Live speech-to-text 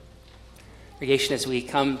Congregation, as we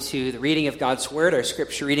come to the reading of God's Word, our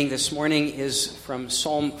scripture reading this morning is from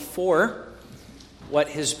Psalm 4, what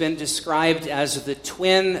has been described as the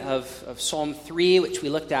twin of Psalm 3, which we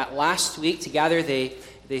looked at last week. Together they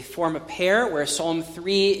form a pair, where Psalm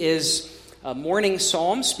 3 is a morning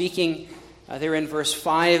psalm, speaking there in verse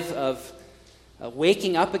 5 of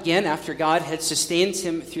waking up again after God had sustained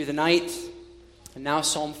him through the night. And now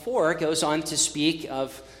Psalm 4 goes on to speak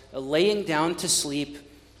of laying down to sleep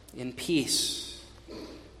in peace.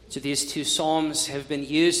 So these two psalms have been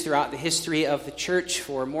used throughout the history of the church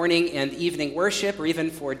for morning and evening worship, or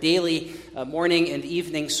even for daily morning and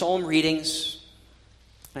evening psalm readings.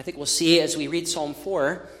 I think we'll see as we read Psalm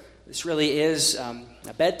 4, this really is a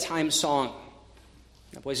bedtime song.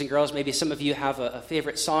 Now, boys and girls, maybe some of you have a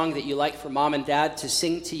favorite song that you like for mom and dad to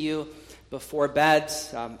sing to you before bed.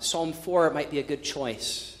 Psalm 4 might be a good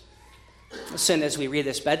choice. Listen as we read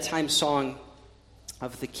this bedtime song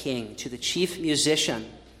of the King, to the chief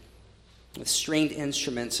musician with stringed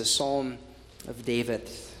instruments, a psalm of David.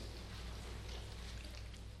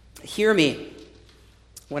 Hear me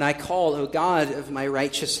when I call, O God of my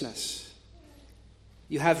righteousness.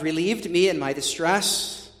 You have relieved me in my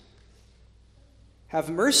distress. Have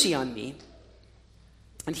mercy on me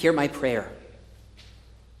and hear my prayer.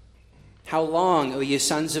 How long, O you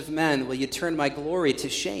sons of men, will you turn my glory to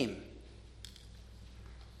shame?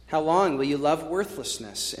 How long will you love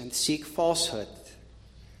worthlessness and seek falsehood?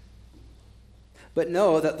 But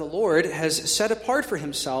know that the Lord has set apart for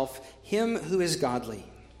himself him who is godly.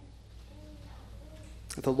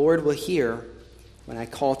 The Lord will hear when I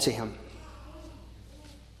call to him.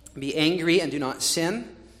 Be angry and do not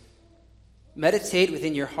sin. Meditate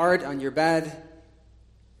within your heart on your bed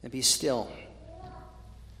and be still.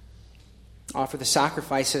 Offer the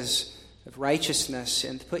sacrifices of righteousness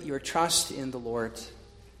and put your trust in the Lord.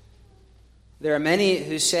 There are many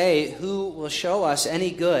who say, who will show us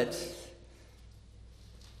any good?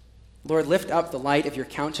 Lord, lift up the light of your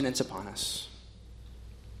countenance upon us.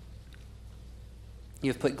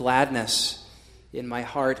 You have put gladness in my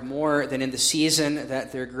heart more than in the season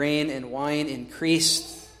that their grain and wine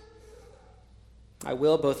increased. I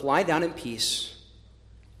will both lie down in peace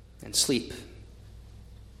and sleep.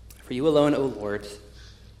 For you alone, O Lord,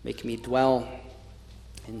 make me dwell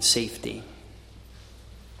in safety.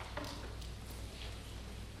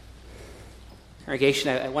 Congregation,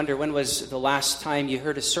 I wonder, when was the last time you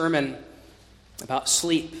heard a sermon about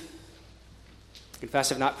sleep? I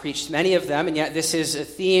confess I've not preached many of them, and yet this is a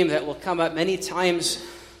theme that will come up many times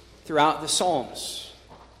throughout the Psalms.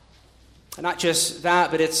 And not just that,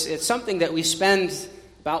 but it's something that we spend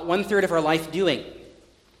about 1/3 of our life doing.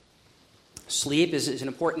 Sleep is an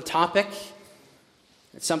important topic.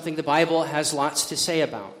 It's something the Bible has lots to say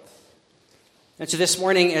about. And so this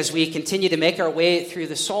morning, as we continue to make our way through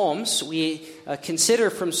the Psalms, we consider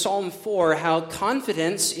from Psalm 4 how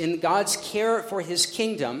confidence in God's care for his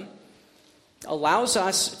kingdom allows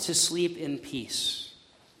us to sleep in peace.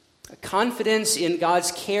 Confidence in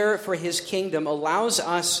God's care for his kingdom allows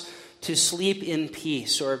us to sleep in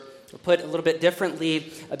peace. Or put a little bit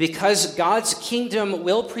differently, because God's kingdom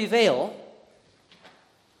will prevail,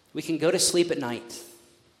 we can go to sleep at night.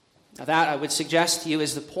 Now that, I would suggest to you,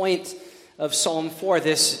 is the point of Psalm 4,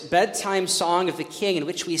 this bedtime song of the king, in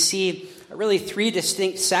which we see really 3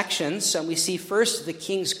 distinct sections. And we see first the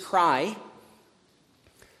king's cry,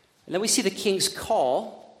 and then we see the king's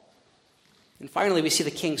call, and finally we see the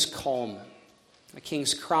king's calm. The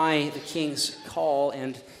king's cry, the king's call,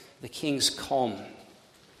 and the king's calm.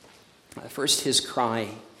 First, his cry.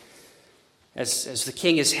 As the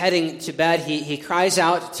king is heading to bed, he cries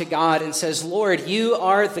out to God and says, Lord, you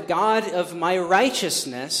are the God of my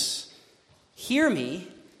righteousness. Hear me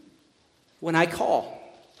when I call.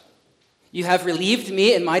 You have relieved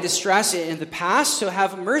me in my distress in the past, so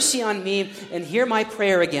have mercy on me and hear my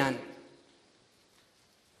prayer again.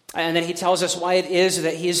 And then he tells us why it is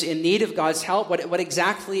that he's in need of God's help, what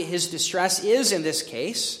exactly his distress is in this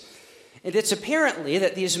case. And it's apparently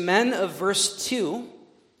that these men of verse 2,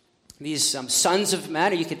 these sons of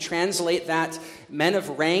men, or you could translate that men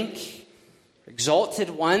of rank, exalted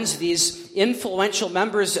ones, these influential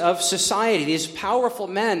members of society, these powerful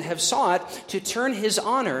men have sought to turn his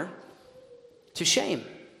honor to shame.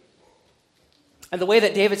 And the way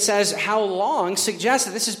that David says, how long, suggests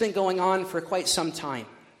that this has been going on for quite some time.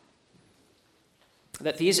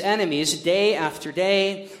 That these enemies, day after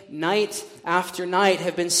day, night after night,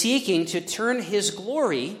 have been seeking to turn his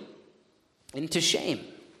glory into shame.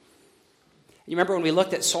 You remember when we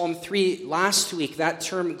looked at Psalm 3 last week, that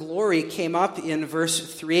term glory came up in verse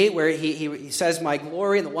 3, where he says, my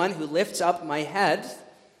glory and the one who lifts up my head.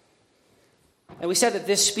 And we said that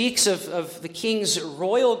this speaks of the king's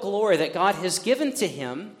royal glory that God has given to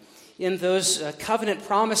him in those covenant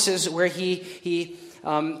promises where he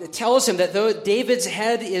tells him that though David's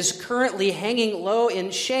head is currently hanging low in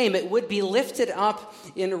shame, it would be lifted up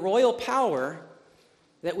in royal power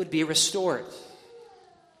that would be restored.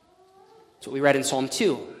 That's what we read in Psalm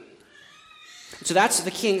 2. So that's the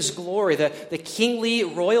king's glory, the kingly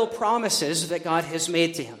royal promises that God has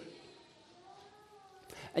made to him.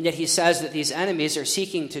 And yet he says that these enemies are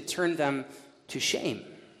seeking to turn them to shame.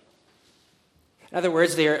 In other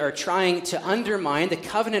words, they are trying to undermine the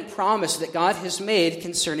covenant promise that God has made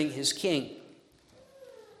concerning his king.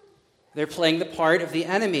 They're playing the part of the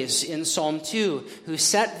enemies in Psalm 2 who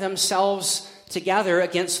set themselves together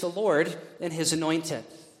against the Lord and his anointed.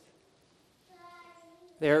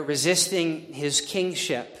 They're resisting his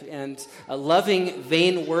kingship and loving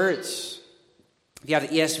vain words. If you have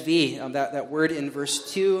the ESV, that word in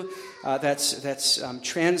verse 2, that's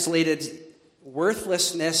translated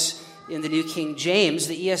worthlessness in the New King James,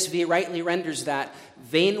 the ESV rightly renders that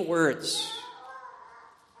vain words.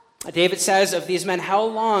 David says of these men, how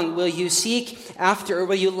long will you seek after, or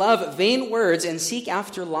will you love vain words and seek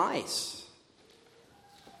after lies?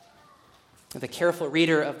 The careful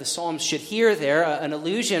reader of the Psalms should hear there an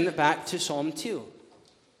allusion back to Psalm 2,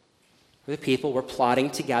 where the people were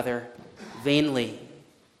plotting together vainly.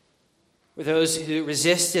 Where those who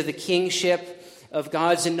resisted the kingship of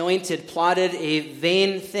God's anointed plotted a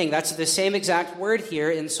vain thing. That's the same exact word here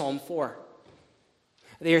in Psalm 4.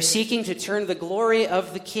 They are seeking to turn the glory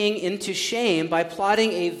of the king into shame by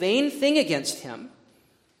plotting a vain thing against him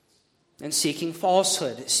and seeking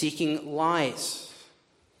falsehood, seeking lies.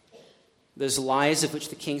 Those lies of which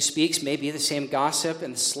the king speaks may be the same gossip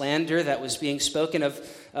and slander that was being spoken of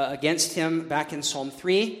against him back in Psalm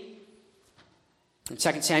 3. In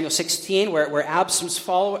 2 Samuel 16, where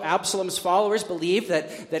Absalom's followers believed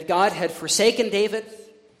that God had forsaken David,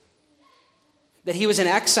 that he was in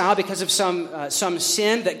exile because of some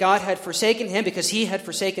sin, that God had forsaken him because he had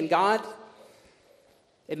forsaken God.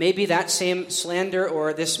 It may be that same slander,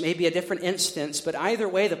 or this may be a different instance, but either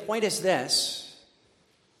way, the point is this.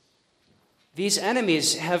 These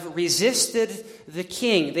enemies have resisted the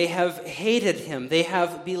king. They have hated him. They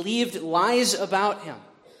have believed lies about him.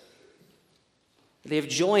 They have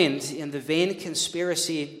joined in the vain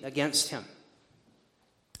conspiracy against him.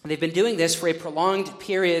 They've been doing this for a prolonged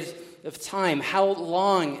period of time. How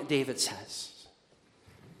long, David says.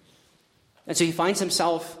 And so he finds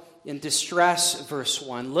himself in distress, verse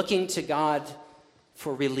 1, looking to God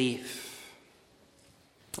for relief.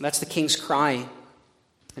 And that's the king's cry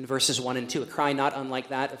in verses 1 and 2, a cry not unlike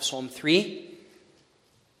that of Psalm 3.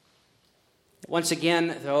 Once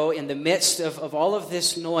again, though, in the midst of all of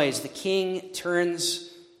this noise, the king turns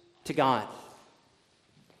to God.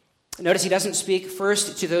 Notice he doesn't speak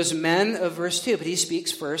first to those men of verse 2, but he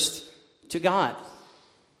speaks first to God,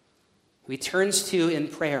 who he turns to in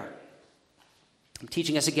prayer. I'm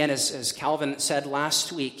teaching us again, as Calvin said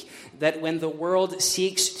last week, that when the world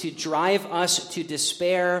seeks to drive us to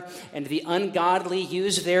despair and the ungodly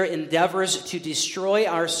use their endeavors to destroy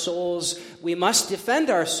our souls, we must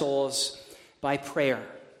defend our souls by prayer.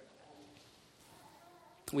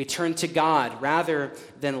 We turn to God rather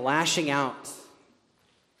than lashing out.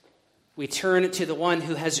 We turn to the one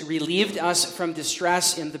who has relieved us from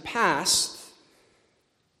distress in the past,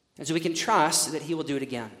 and so we can trust that he will do it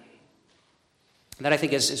again. And that, I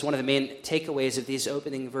think, is one of the main takeaways of these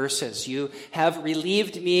opening verses. You have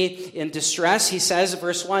relieved me in distress, he says,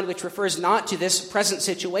 verse 1, which refers not to this present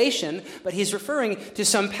situation, but he's referring to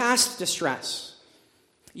some past distress.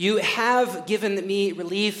 You have given me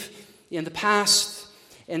relief in the past,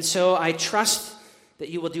 and so I trust that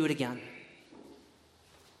you will do it again.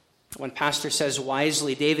 One pastor says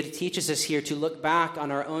wisely, David teaches us here to look back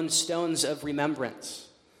on our own stones of remembrance.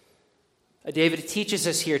 David teaches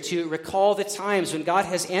us here to recall the times when God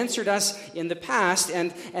has answered us in the past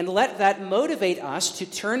and let that motivate us to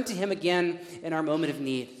turn to him again in our moment of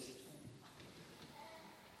need.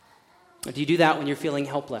 Do you do that when you're feeling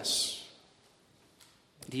helpless?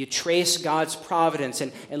 Do you trace God's providence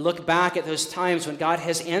and look back at those times when God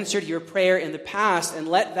has answered your prayer in the past and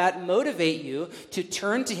let that motivate you to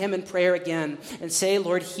turn to him in prayer again and say,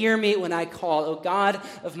 Lord, hear me when I call, O God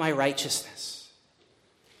of my righteousness?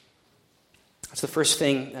 That's the first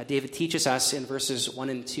thing David teaches us in verses 1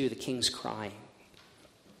 and 2, the king's cry.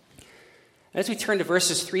 As we turn to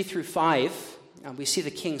verses 3 through 5, we see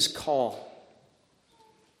the king's call,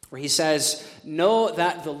 where he says, know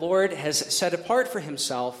that the Lord has set apart for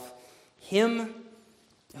himself him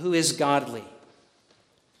who is godly.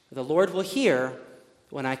 The Lord will hear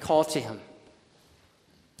when I call to him.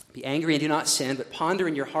 Be angry and do not sin, but ponder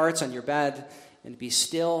in your hearts on your bed and be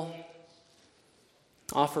still.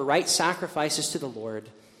 Offer right sacrifices to the Lord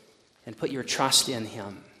and put your trust in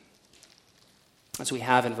him. As we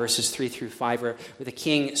have in verses 3 through 5, where the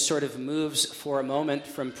king sort of moves for a moment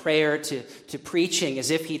from prayer to preaching,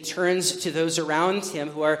 as if he turns to those around him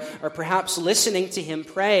who are perhaps listening to him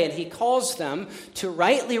pray, and he calls them to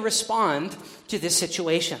rightly respond to this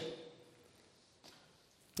situation.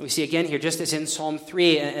 We see again here, just as in Psalm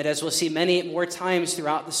 3, and as we'll see many more times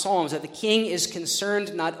throughout the Psalms, that the king is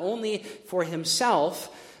concerned not only for himself,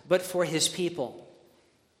 but for his people.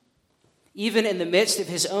 Even in the midst of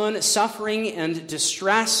his own suffering and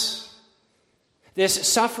distress, this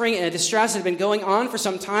suffering and distress had been going on for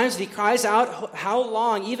some time, so he cries out, how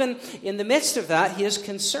long? Even in the midst of that, he is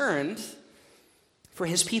concerned for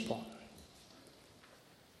his people.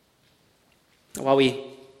 While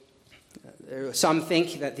some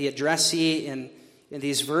think that the addressee in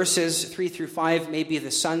these verses 3 through 5 may be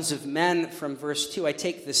the sons of men from verse 2. I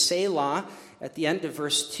take the Selah at the end of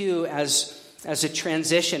verse 2 as a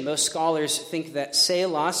transition. Most scholars think that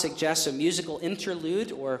Selah suggests a musical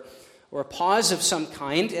interlude or a pause of some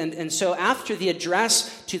kind. And so after the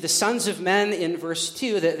address to the sons of men in verse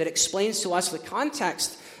 2 that explains to us the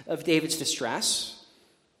context of David's distress,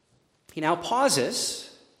 he now pauses.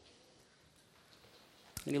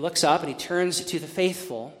 And he looks up and he turns to the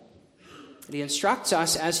faithful, and he instructs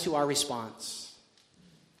us as to our response.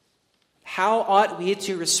 How ought we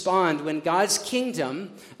to respond when God's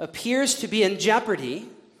kingdom appears to be in jeopardy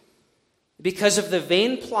because of the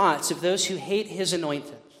vain plots of those who hate his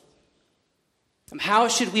anointed? How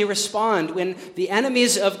should we respond when the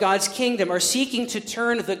enemies of God's kingdom are seeking to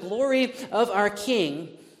turn the glory of our King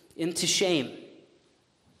into shame?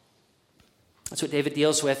 That's what David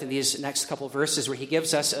deals with in these next couple of verses, where he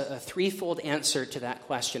gives us a threefold answer to that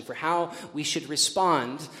question for how we should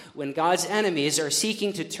respond when God's enemies are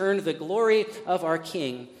seeking to turn the glory of our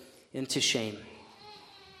King into shame.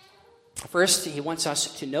 First, he wants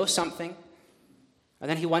us to know something, and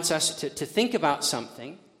then he wants us to think about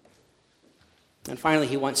something, and finally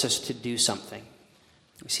he wants us to do something.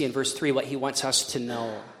 We see in verse 3 what he wants us to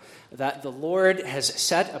know, that the Lord has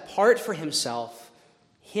set apart for himself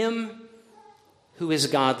him who is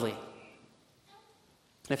godly.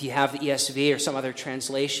 If you have the ESV or some other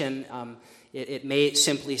translation, it may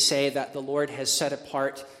simply say that the Lord has set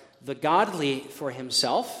apart the godly for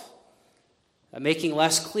himself, making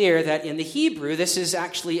less clear that in the Hebrew, this is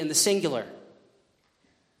actually in the singular.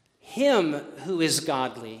 Him who is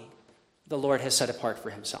godly, the Lord has set apart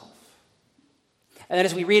for himself. And then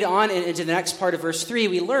as we read on into the next part of verse 3,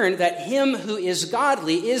 we learn that him who is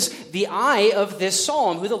godly is the eye of this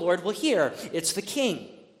psalm, who the Lord will hear. It's the king.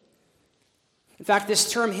 In fact, this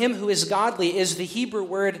term, him who is godly, is the Hebrew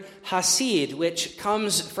word hasid, which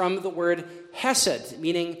comes from the word hesed,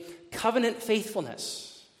 meaning covenant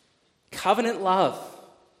faithfulness, covenant love.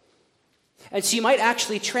 And so you might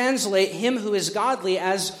actually translate him who is godly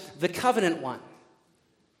as the covenant one.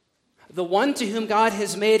 The one to whom God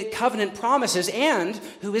has made covenant promises and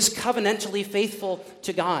who is covenantally faithful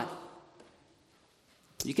to God.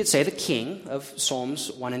 You could say the king of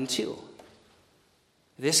Psalms 1 and 2.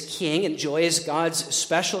 This king enjoys God's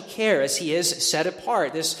special care as he is set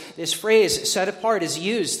apart. This phrase, set apart, is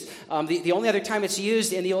used. The only other time it's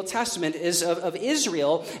used in the Old Testament is of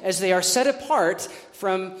Israel as they are set apart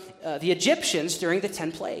from the Egyptians during the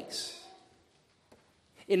 10 plagues.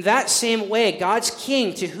 In that same way, God's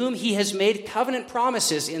king, to whom he has made covenant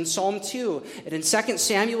promises in Psalm 2 and in 2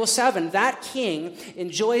 Samuel 7, that king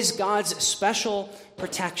enjoys God's special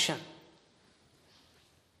protection.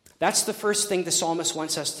 That's the first thing the psalmist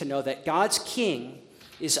wants us to know, that God's king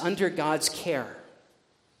is under God's care.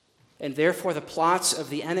 And therefore the plots of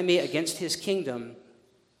the enemy against his kingdom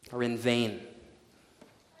are in vain.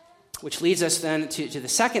 Which leads us then to the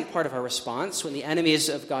second part of our response, when the enemies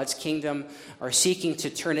of God's kingdom are seeking to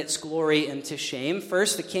turn its glory into shame.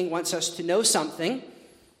 First, the king wants us to know something,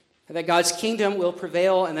 that God's kingdom will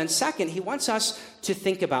prevail. And then second, he wants us to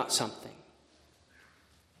think about something.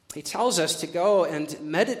 He tells us to go and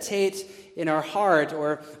meditate in our heart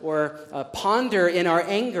or ponder in our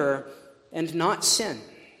anger and not sin.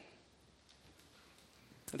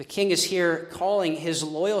 The king is here calling his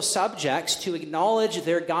loyal subjects to acknowledge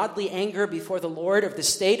their godly anger before the Lord of the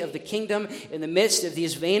state of the kingdom in the midst of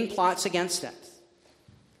these vain plots against it.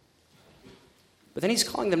 But then he's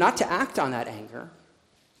calling them not to act on that anger,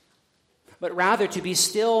 but rather to be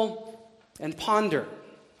still and ponder,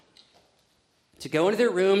 to go into their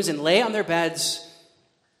rooms and lay on their beds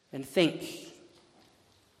and think.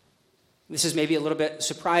 This is maybe a little bit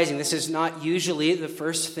surprising. This is not usually the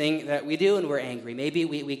first thing that we do when we're angry. Maybe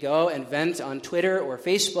we go and vent on Twitter or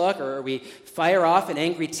Facebook, or we fire off an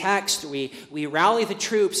angry text, or we rally the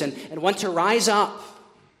troops and want to rise up.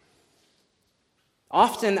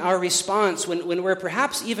 Often our response, when we're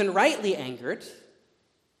perhaps even rightly angered,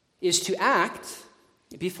 is to act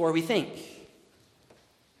before we think.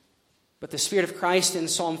 But the Spirit of Christ in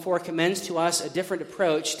Psalm 4 commends to us a different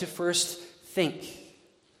approach: to first think,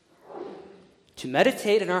 to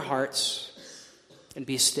meditate in our hearts and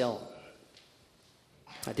be still.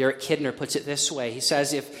 Derek Kidner puts it this way. He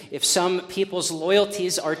says, if some people's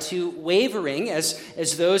loyalties are too wavering,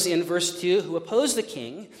 as those in verse 2 who oppose the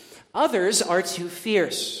king, others are too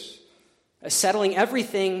fierce, settling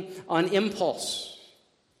everything on impulse.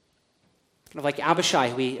 Kind of like Abishai,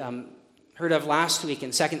 who we heard of last week in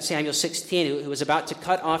 2 Samuel 16, who was about to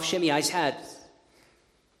cut off Shimei's head.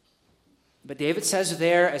 But David says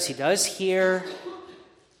there, as he does here,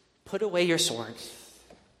 put away your sword.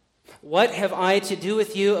 What have I to do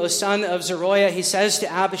with you, O son of Zeruiah? He says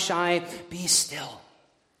to Abishai, be still.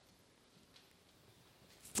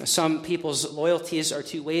 Some people's loyalties are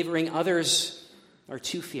too wavering, others are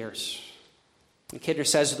too fierce. And Kidner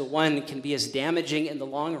says the one can be as damaging in the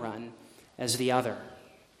long run as the other.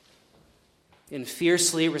 In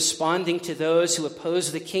fiercely responding to those who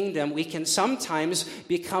oppose the kingdom, we can sometimes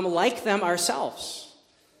become like them ourselves.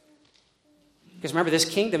 Because remember, this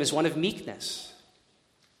kingdom is one of meekness.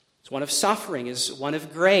 It's one of suffering, is one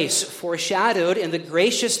of grace, foreshadowed in the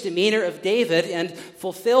gracious demeanor of David and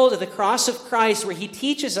fulfilled at the cross of Christ, where he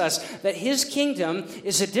teaches us that his kingdom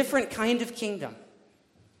is a different kind of kingdom.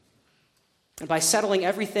 And by settling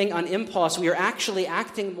everything on impulse, we are actually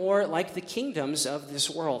acting more like the kingdoms of this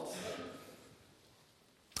world.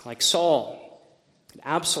 Like Saul and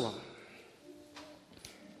Absalom.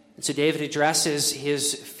 And so David addresses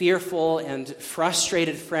his fearful and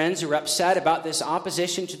frustrated friends who are upset about this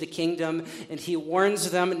opposition to the kingdom, and he warns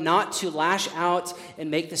them not to lash out and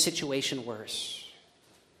make the situation worse.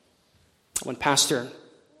 One pastor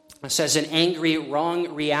says an angry,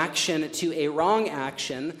 wrong reaction to a wrong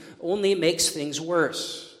action only makes things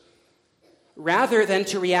worse. Rather than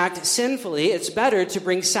to react sinfully, it's better to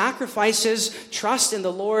bring sacrifices, trust in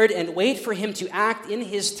the Lord, and wait for him to act in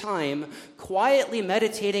his time, quietly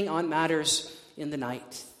meditating on matters in the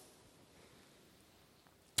night.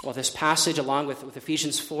 Well, this passage, along with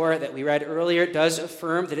Ephesians 4 that we read earlier, does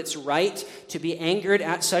affirm that it's right to be angered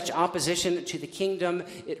at such opposition to the kingdom.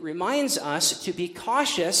 It reminds us to be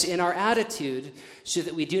cautious in our attitude so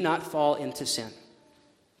that we do not fall into sin.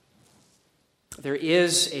 There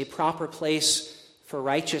is a proper place for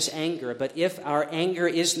righteous anger, but if our anger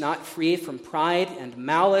is not free from pride and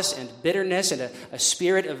malice and bitterness and a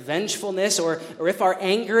spirit of vengefulness, or if our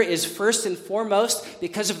anger is first and foremost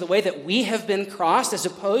because of the way that we have been crossed as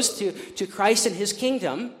opposed to Christ and his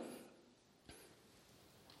kingdom,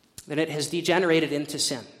 then it has degenerated into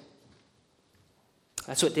sin.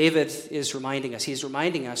 That's what David is reminding us. He's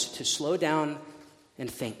reminding us to slow down and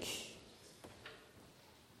think.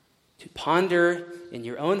 To ponder in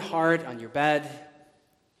your own heart on your bed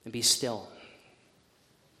and be still.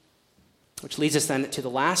 Which leads us then to the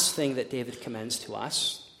last thing that David commends to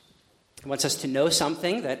us. He wants us to know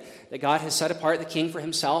something that God has set apart the king for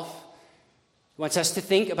himself. He wants us to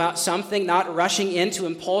think about something, not rushing into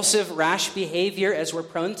impulsive, rash behavior as we're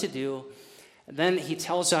prone to do. And then he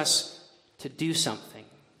tells us to do something.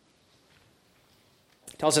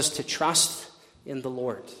 He tells us to trust in the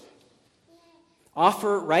Lord.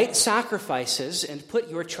 Offer right sacrifices and put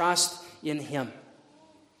your trust in him.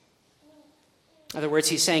 In other words,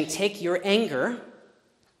 he's saying, take your anger,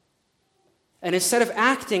 and instead of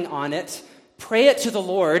acting on it, pray it to the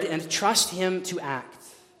Lord and trust him to act.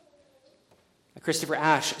 Christopher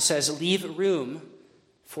Ash says, leave room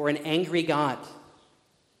for an angry God.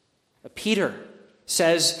 Peter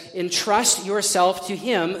says, entrust yourself to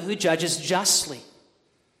him who judges justly.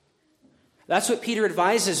 That's what Peter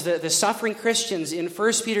advises the suffering Christians in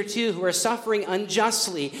 1 Peter 2 who are suffering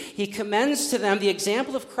unjustly. He commends to them the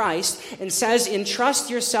example of Christ and says, entrust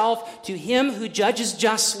yourself to him who judges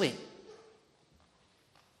justly.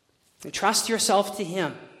 Entrust yourself to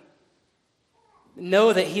him.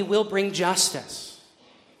 Know that he will bring justice.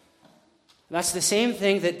 That's the same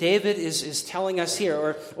thing that David is telling us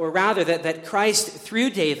here, or rather that Christ, through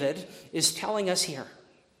David, is telling us here.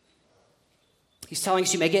 He's telling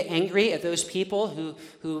us you may get angry at those people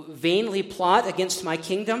who vainly plot against my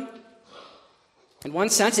kingdom. In one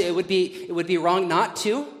sense, it would be wrong not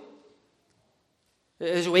to.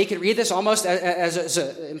 There's a way you could read this almost as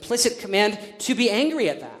an implicit command to be angry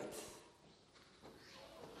at that.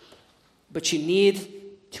 But you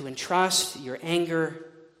need to entrust your anger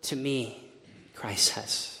to me, Christ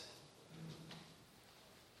says.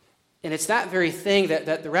 And it's that very thing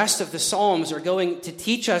that the rest of the Psalms are going to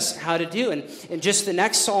teach us how to do. And in just the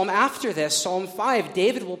next psalm after this, Psalm 5,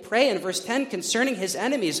 David will pray in verse 10 concerning his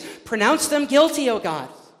enemies, pronounce them guilty, O God.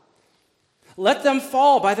 Let them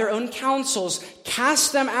fall by their own counsels.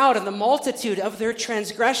 Cast them out in the multitude of their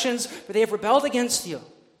transgressions, for they have rebelled against you.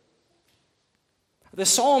 The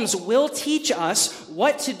Psalms will teach us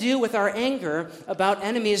what to do with our anger about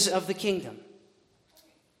enemies of the kingdom.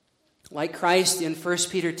 Like Christ in 1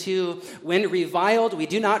 Peter 2, when reviled, we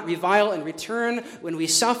do not revile in return. When we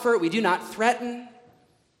suffer, we do not threaten.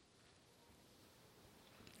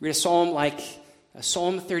 Read a psalm like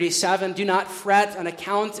Psalm 37, do not fret on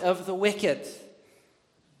account of the wicked.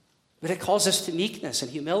 But it calls us to meekness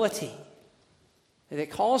and humility. And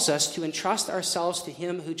it calls us to entrust ourselves to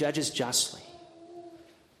him who judges justly.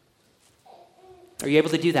 Are you able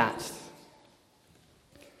to do that?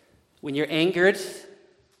 When you're angered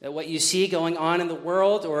at what you see going on in the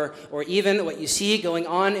world, or even what you see going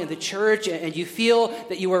on in the church, and you feel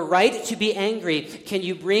that you are right to be angry, can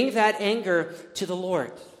you bring that anger to the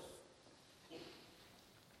Lord?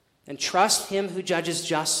 And trust him who judges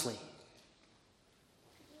justly.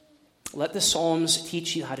 Let the Psalms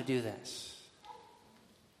teach you how to do this.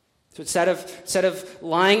 So instead of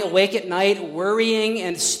lying awake at night, worrying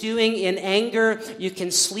and stewing in anger, you can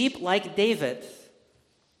sleep like David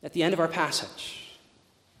at the end of our passage.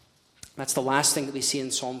 That's the last thing that we see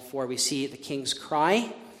in Psalm 4. We see the king's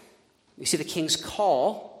cry, we see the king's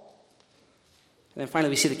call, and then finally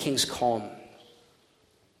we see the king's calm.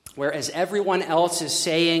 Whereas everyone else is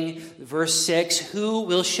saying, verse 6, who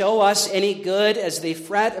will show us any good, as they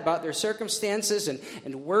fret about their circumstances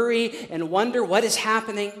and worry and wonder what is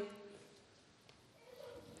happening.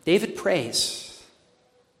 David prays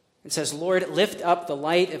and says, Lord, lift up the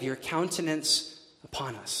light of your countenance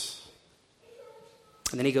upon us.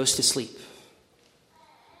 And then he goes to sleep,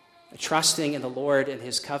 trusting in the Lord and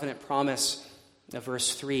his covenant promise of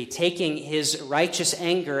verse 3. Taking his righteous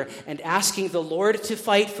anger and asking the Lord to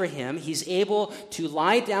fight for him, he's able to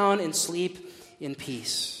lie down and sleep in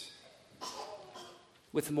peace,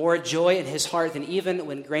 with more joy in his heart than even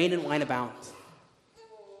when grain and wine abound.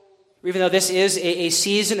 Even though this is a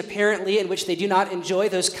season, apparently, in which they do not enjoy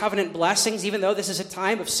those covenant blessings, even though this is a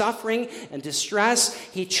time of suffering and distress,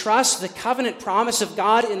 he trusts the covenant promise of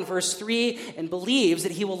God in verse 3 and believes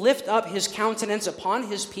that he will lift up his countenance upon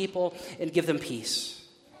his people and give them peace.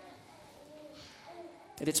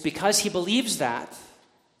 And it's because he believes that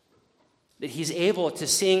he's able to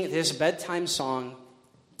sing this bedtime song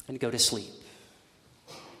and go to sleep.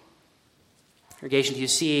 Congregation, do you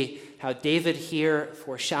see how David here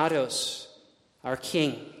foreshadows our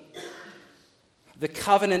King, the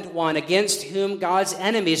covenant one, against whom God's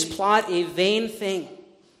enemies plot a vain thing,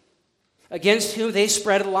 against whom they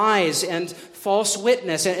spread lies and false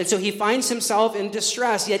witness. And so he finds himself in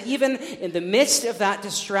distress, yet even in the midst of that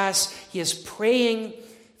distress, he is praying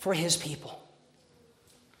for his people.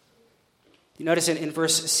 You notice in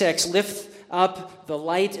verse 6, lift up the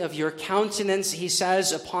light of your countenance, he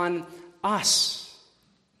says, upon us.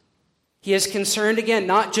 He is concerned again,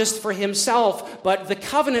 not just for himself, but the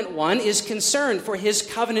covenant one is concerned for his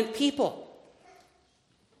covenant people.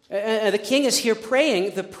 The king is here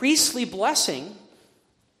praying the priestly blessing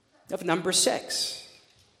of number 6,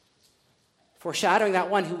 foreshadowing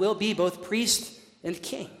that one who will be both priest and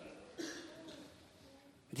king.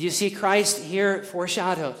 Do you see Christ here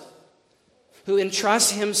foreshadowed, who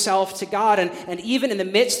entrusts himself to God, and even in the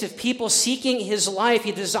midst of people seeking his life,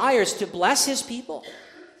 he desires to bless his people,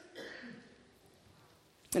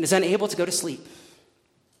 and is unable to go to sleep.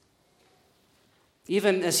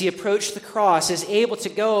 Even as he approached the cross, is able to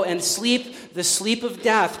go and sleep the sleep of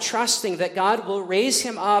death, trusting that God will raise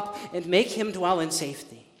him up and make him dwell in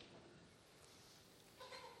safety.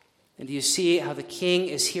 And do you see how the king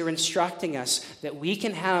is here instructing us that we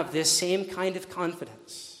can have this same kind of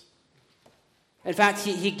confidence? In fact,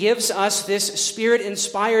 he gives us this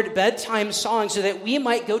Spirit-inspired bedtime song so that we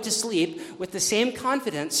might go to sleep with the same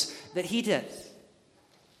confidence that he did.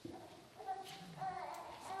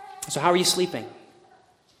 So how are you sleeping?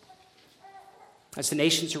 As the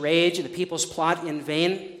nations rage and the peoples plot in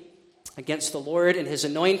vain against the Lord and his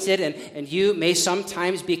anointed, and you may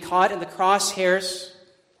sometimes be caught in the crosshairs.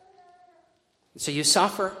 And so you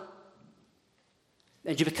suffer,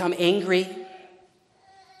 and you become angry.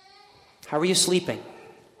 How are you sleeping?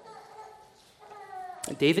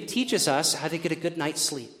 And David teaches us how to get a good night's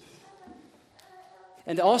sleep.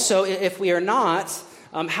 And also, if we are not,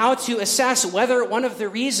 how to assess whether one of the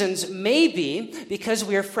reasons may be because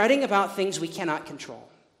we are fretting about things we cannot control.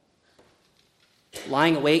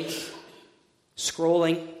 lying awake,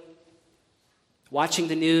 scrolling, watching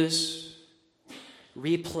the news,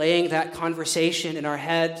 replaying that conversation in our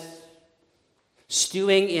head,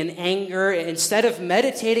 stewing in anger, instead of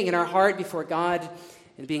meditating in our heart before God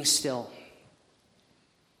and being still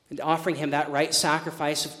and offering him that right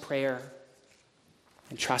sacrifice of prayer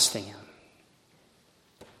and trusting him.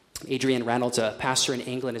 Adrian Reynolds, a pastor in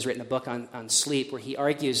England, has written a book on sleep where he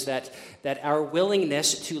argues that our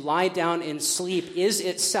willingness to lie down in sleep is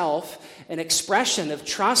itself an expression of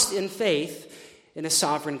trust and faith in a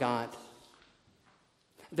sovereign God.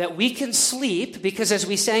 That we can sleep because, as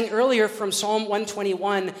we sang earlier from Psalm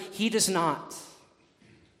 121, he does not.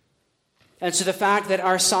 And so the fact that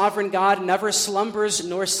our sovereign God never slumbers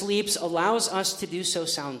nor sleeps allows us to do so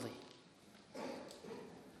soundly.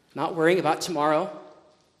 Not worrying about tomorrow,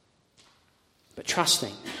 but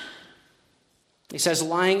trusting. He says,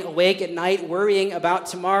 lying awake at night, worrying about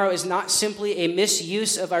tomorrow is not simply a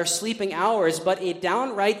misuse of our sleeping hours, but a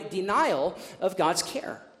downright denial of God's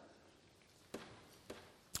care.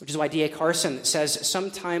 Which is why D.A. Carson says,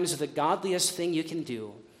 sometimes the godliest thing you can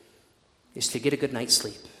do is to get a good night's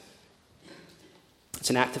sleep. It's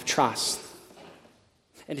an act of trust.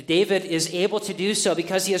 And David is able to do so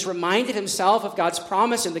because he has reminded himself of God's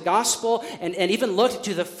promise in the gospel and even looked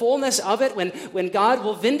to the fullness of it when God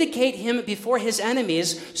will vindicate him before his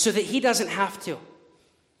enemies so that he doesn't have to.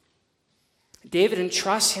 David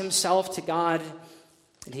entrusts himself to God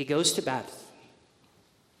and he goes to bed.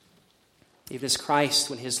 Even as Christ,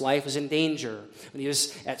 when his life was in danger, when he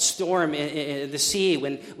was at storm in the sea,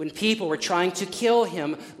 when people were trying to kill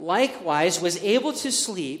him, likewise was able to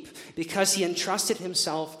sleep because he entrusted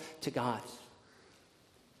himself to God.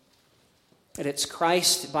 And it's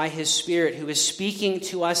Christ by his Spirit who is speaking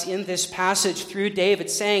to us in this passage through David,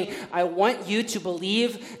 saying, I want you to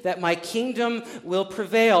believe that my kingdom will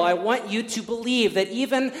prevail. I want you to believe that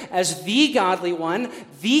even as the godly one,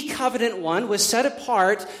 the covenant one, was set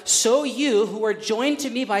apart, so you who are joined to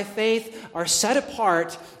me by faith are set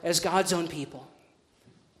apart as God's own people.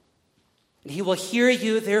 And he will hear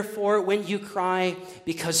you, therefore, when you cry,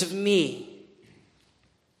 because of me.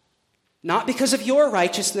 Not because of your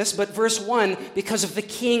righteousness, but verse 1, because of the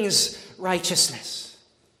king's righteousness.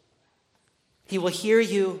 He will hear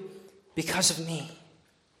you because of me.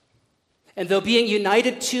 And though being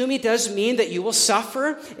united to me does mean that you will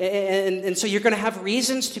suffer, and so you're going to have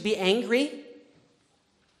reasons to be angry,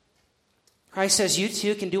 Christ says you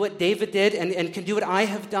too can do what David did and can do what I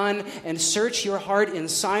have done and search your heart in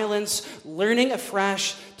silence, learning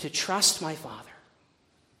afresh to trust my Father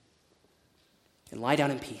and lie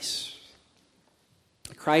down in peace.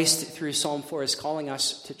 Christ, through Psalm 4, is calling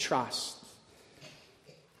us to trust.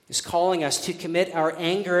 Is calling us to commit our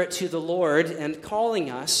anger to the Lord and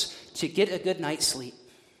calling us to get a good night's sleep.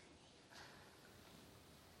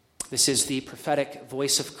 This is the prophetic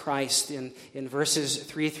voice of Christ in verses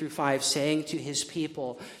 3 through 5, saying to his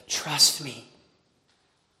people, trust me.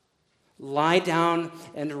 Lie down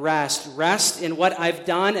and rest. Rest in what I've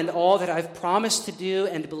done and all that I've promised to do,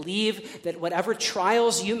 and believe that whatever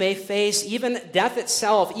trials you may face, even death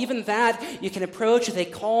itself, even that you can approach with a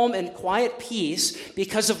calm and quiet peace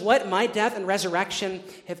because of what my death and resurrection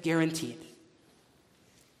have guaranteed.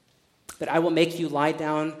 That I will make you lie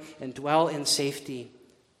down and dwell in safety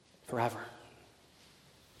forever.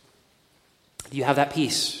 Do you have that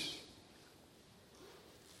peace?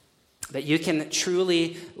 That you can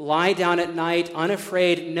truly lie down at night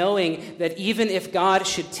unafraid, knowing that even if God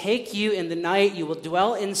should take you in the night, you will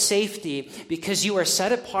dwell in safety because you are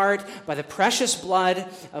set apart by the precious blood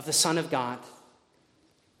of the Son of God.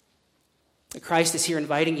 Christ is here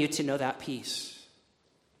inviting you to know that peace.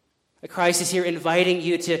 Christ is here inviting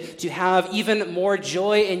you to have even more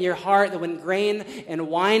joy in your heart than when grain and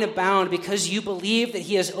wine abound, because you believe that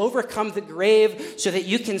he has overcome the grave so that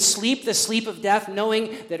you can sleep the sleep of death,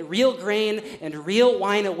 knowing that real grain and real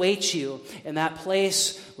wine await you in that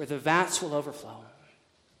place where the vats will overflow.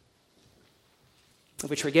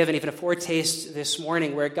 Which we're given even a foretaste this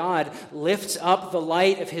morning, where God lifts up the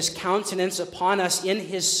light of his countenance upon us in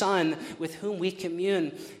his Son, with whom we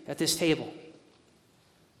commune at this table.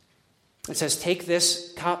 It says, take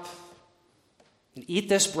this cup and eat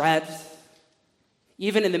this bread.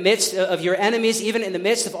 Even in the midst of your enemies, even in the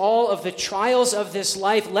midst of all of the trials of this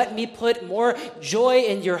life, let me put more joy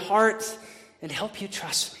in your heart and help you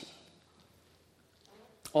trust me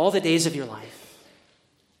all the days of your life,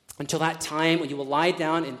 until that time when you will lie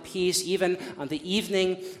down in peace, even on the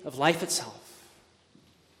evening of life itself.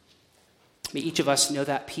 May each of us know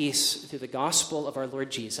that peace through the gospel of our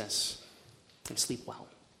Lord Jesus and sleep well.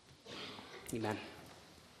 Amen.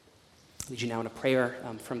 lead you now in a prayer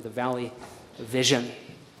from the Valley of Vision.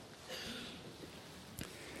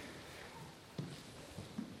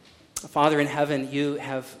 Father in heaven, you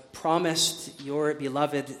have promised your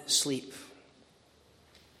beloved sleep.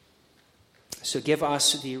 So give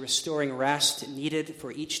us the restoring rest needed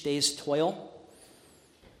for each day's toil.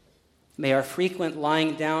 May our frequent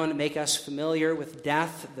lying down make us familiar with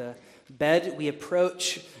death. The bed we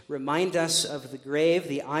approach remind us of the grave.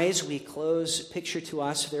 The eyes we close picture to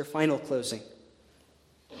us their final closing.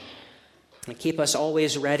 And keep us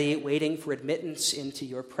always ready, waiting for admittance into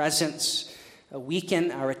your presence.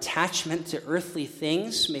 Weaken our attachment to earthly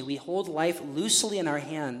things. May we hold life loosely in our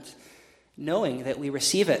hand, knowing that we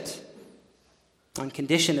receive it on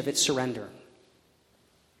condition of its surrender.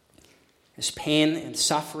 As pain and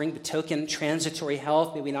suffering betoken transitory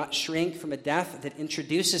health, may we not shrink from a death that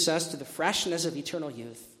introduces us to the freshness of eternal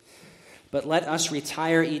youth, but let us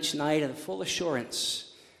retire each night in the full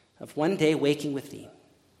assurance of one day waking with thee.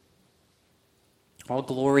 All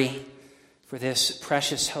glory for this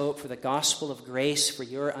precious hope, for the gospel of grace, for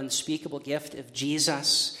your unspeakable gift of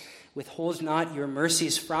Jesus. Withhold not your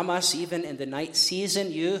mercies from us, even in the night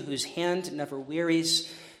season, you whose hand never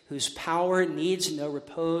wearies, whose power needs no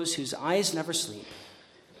repose, whose eyes never sleep.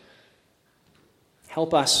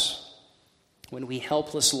 Help us when we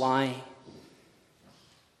helpless lie,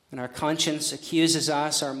 and our conscience accuses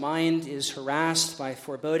us, our mind is harassed by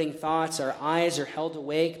foreboding thoughts, our eyes are held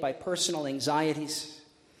awake by personal anxieties.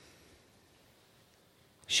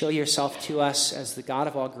 Show yourself to us as the God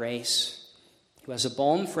of all grace, who has a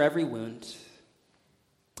balm for every wound,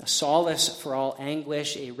 a solace for all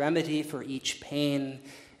anguish, a remedy for each pain,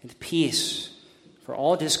 and peace for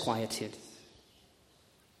all disquietude.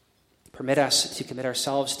 Permit us to commit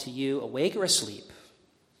ourselves to you, awake or asleep,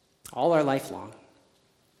 all our life long.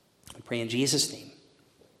 We pray in Jesus' name.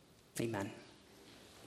 Amen.